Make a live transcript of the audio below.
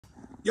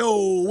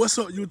Yo, what's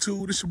up,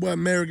 YouTube? This your boy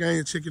Mary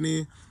Gang checking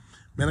in.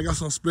 Man, I got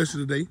something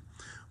special today.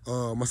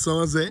 My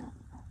son Zach,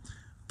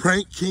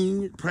 prank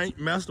king, prank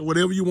master,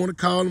 whatever you want to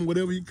call him,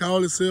 whatever he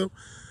call himself.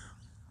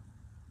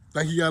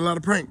 Think he got a lot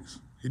of pranks.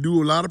 He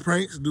do a lot of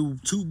pranks, do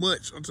too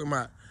much. I'm talking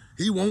about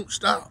he won't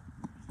stop.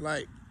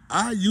 Like,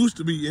 I used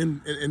to be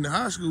in the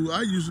high school,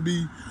 I used to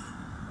be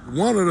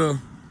one of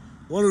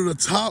the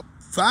top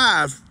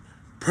 5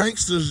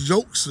 pranksters,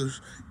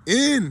 jokesters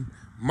in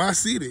my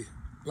city.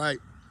 Like,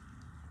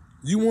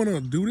 you want to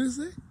do this,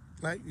 Zach?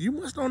 Like, you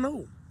must don't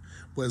know.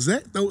 But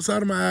Zach threw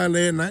outside of my eye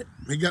last night.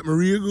 He got me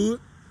real good.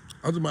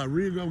 I was talking about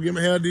real good, get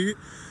my hair did.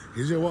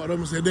 He just walked up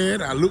and said,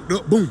 Dad, I looked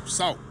up, boom,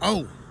 saw,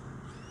 oh.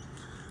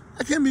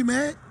 I can't be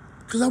mad,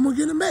 because I'm going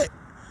to get him back.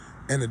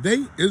 And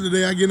today is the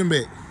day I get him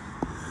back.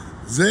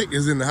 Zach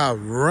is in the house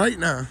right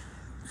now,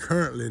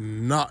 currently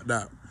knocked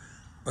out.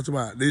 I'm talking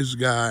about this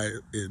guy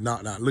is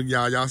knocked out. Look,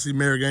 y'all see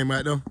Mary Game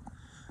right there?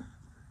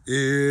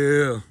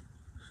 Yeah.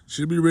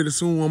 Should be ready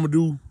soon. I'm going to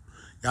do,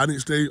 y'all need to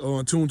stay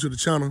tuned to the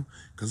channel,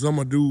 because I'm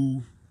going to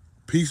do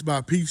piece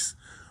by piece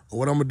of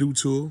what I'm going to do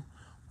to her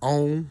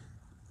on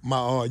my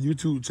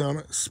YouTube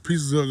channel.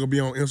 Pieces are going to be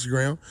on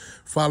Instagram.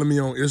 Follow me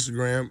on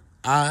Instagram.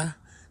 I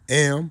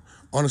am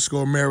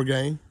 _Mary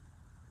Gang.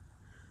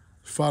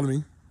 Follow me. You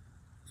know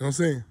what I'm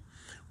saying?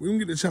 We're going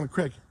to get the channel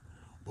cracking.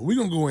 But we're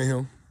going to go in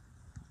here.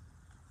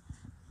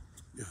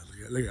 Yeah,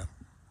 look at him.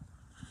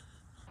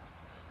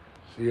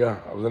 See, yeah,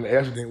 I was in an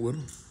accident with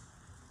him.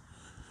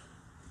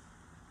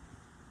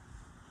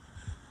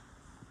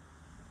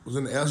 Was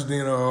in the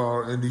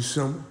accident in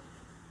December.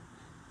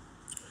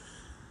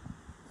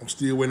 I'm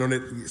still waiting on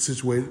that to get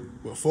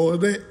situated. But for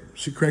that,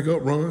 she crank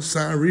up, run,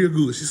 sound real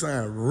good. She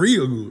sound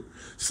real good.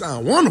 She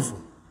sound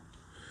wonderful.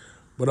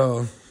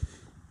 But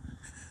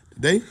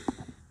today,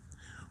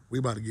 we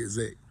about to get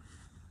Zach.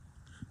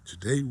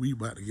 Today, we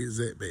about to get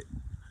Zach back.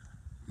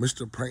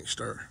 Mr.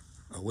 Prankster,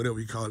 or whatever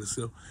he call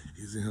himself.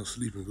 He's in here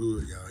sleeping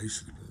good, y'all. He's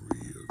sleeping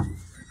real good right now.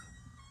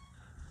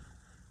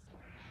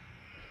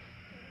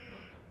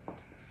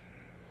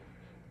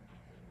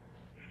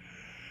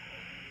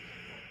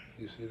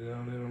 You see that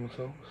on there on the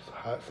sauce?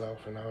 Hot sauce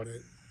and all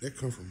that. That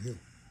come from him.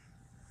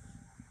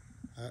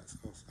 Hot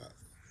sauce,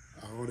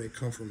 all that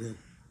come from him.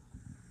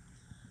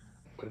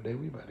 But today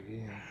we about to get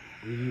him.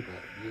 We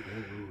about to get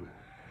him good.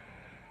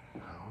 I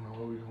don't know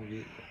what we gonna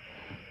get,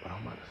 but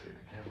I'm about to set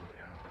the camera,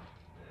 y'all.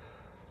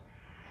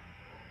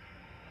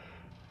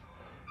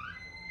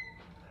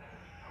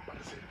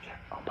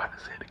 I'm about to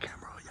set the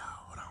camera,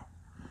 y'all. Hold on.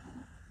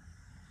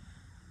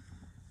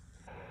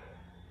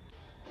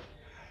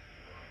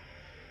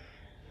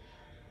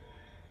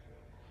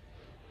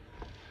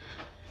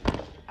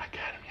 I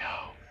got him,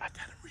 y'all. I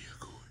got him real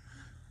good.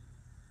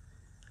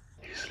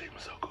 He's sleeping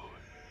so good.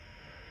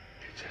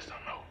 He just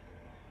don't know.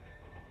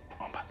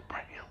 I'm about to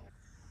prank him.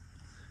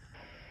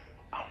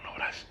 I don't know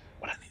what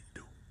I need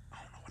to do. I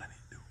don't know what I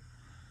need to do.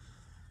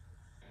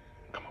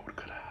 Come up with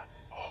a good eye.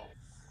 Oh,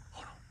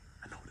 hold on.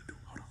 I know what to do.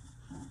 Hold on.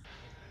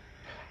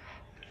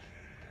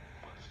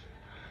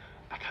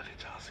 I gotta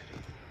let y'all see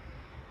this.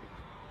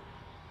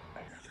 I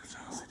gotta let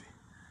y'all see this.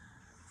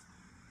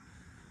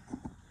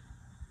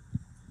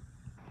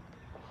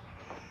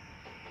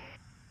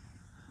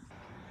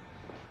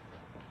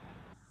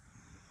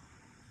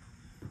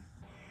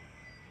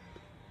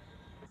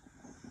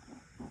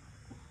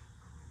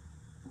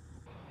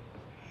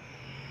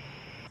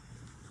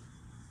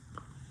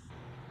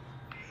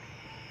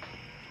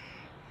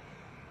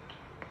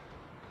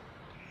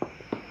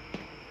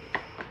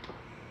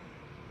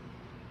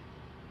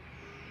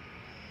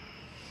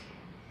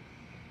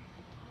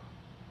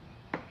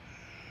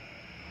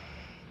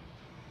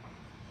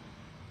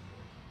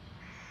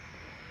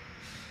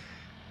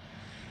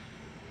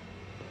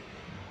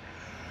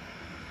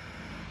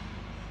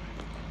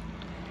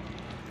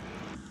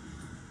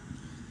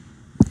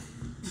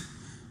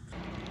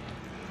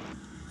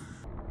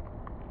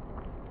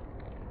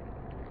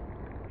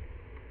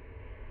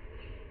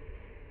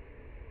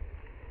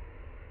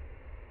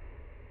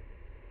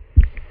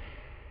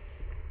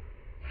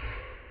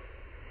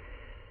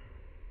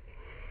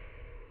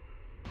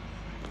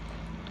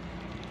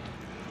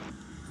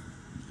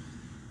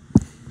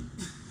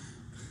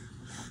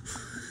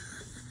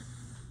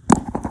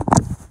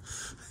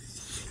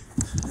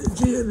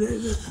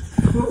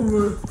 Come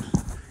on.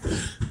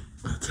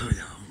 I told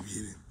y'all I'm gonna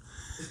get him.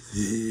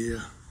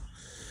 Yeah.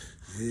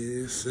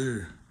 Yes,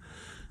 sir.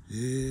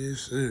 Yes,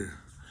 sir.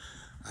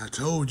 I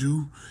told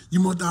you. You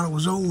must thought it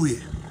was over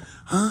with.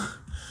 Huh?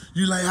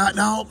 You like hot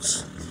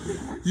dogs?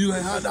 You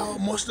like hot dog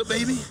mustard,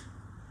 baby?